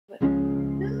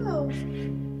Oh.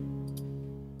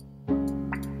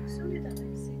 So did I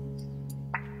sing?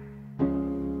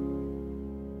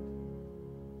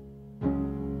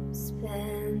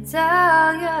 Spend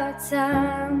all your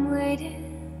time waiting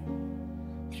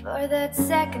for that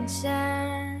second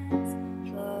chance,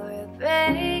 for a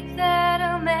break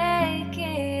that'll make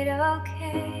it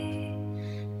okay.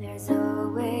 There's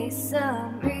always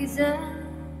some reason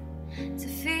to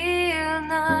feel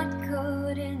not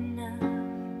good enough,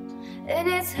 and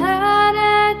it's hard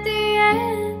at the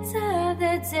end of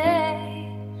the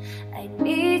day. I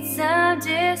need some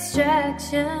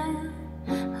distraction,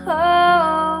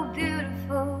 oh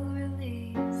beautiful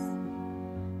release.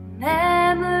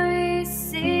 Memories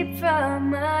seep from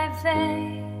my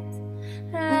veins,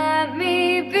 let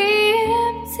me be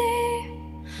empty.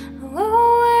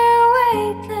 Oh, we're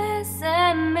weightless,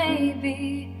 and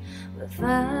maybe we'll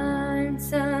find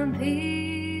some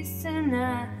peace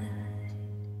tonight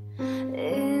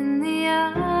in the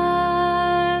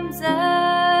arms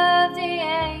of the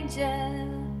angel.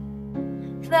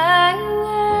 Fly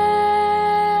away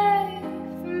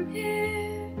from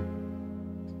here,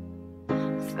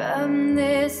 from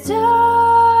this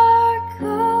dark,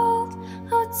 cold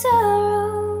hotel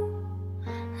room,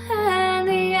 and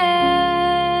the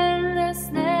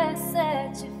endlessness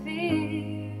that you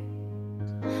fear.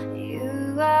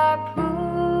 You are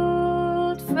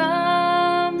pulled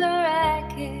from the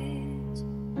wreckage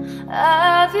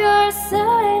of your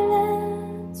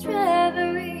silent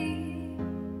reverie.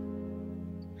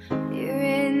 You're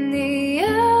in the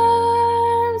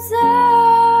arms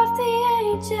of the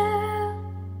angel.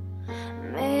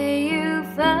 May you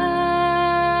find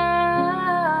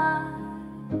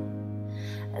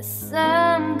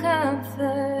some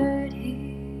comfort here.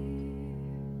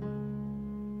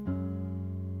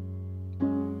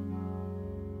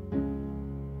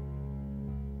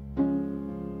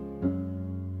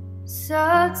 So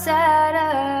tired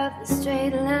of the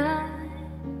straight line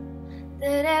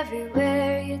that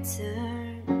everywhere you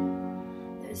turn,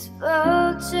 there's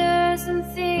vultures and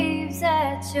thieves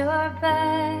at your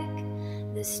back.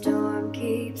 The storm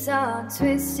keeps on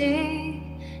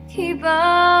twisting, keep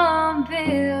on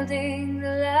building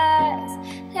the lies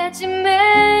that you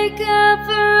make up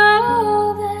for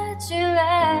all that you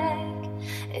lack.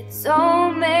 It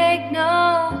don't make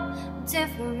no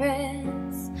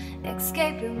difference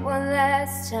escaping one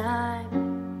last time.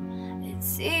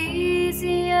 It's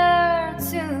easier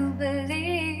to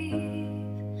believe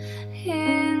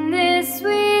in this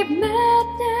sweet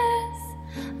madness,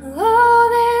 oh,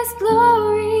 this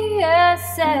glorious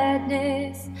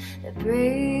sadness that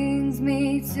brings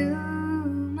me to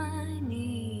my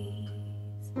knees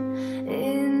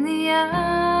in the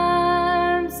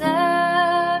arms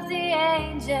of the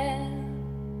angel.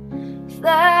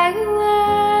 Fly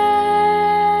away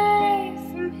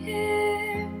from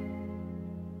here,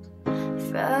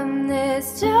 from this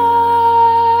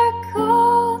dark,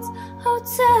 cold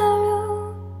hotel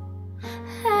room,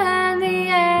 and the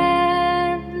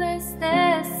endlessness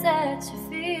that you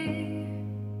fear.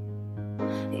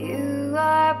 You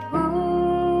are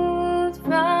pulled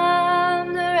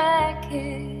from the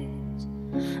wreckage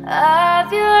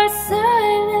of your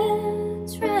silent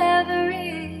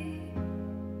reverie.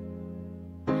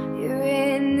 You're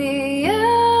in the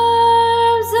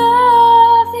arms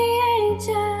of the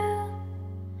angel.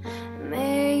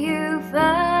 May you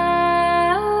find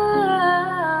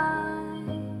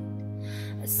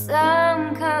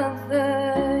some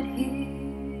comfort here.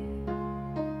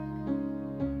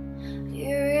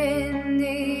 You're in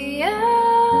the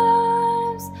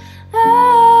arms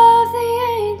of the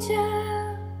angel.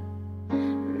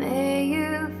 May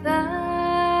you find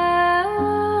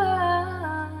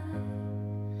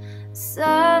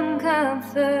some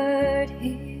comfort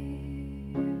here.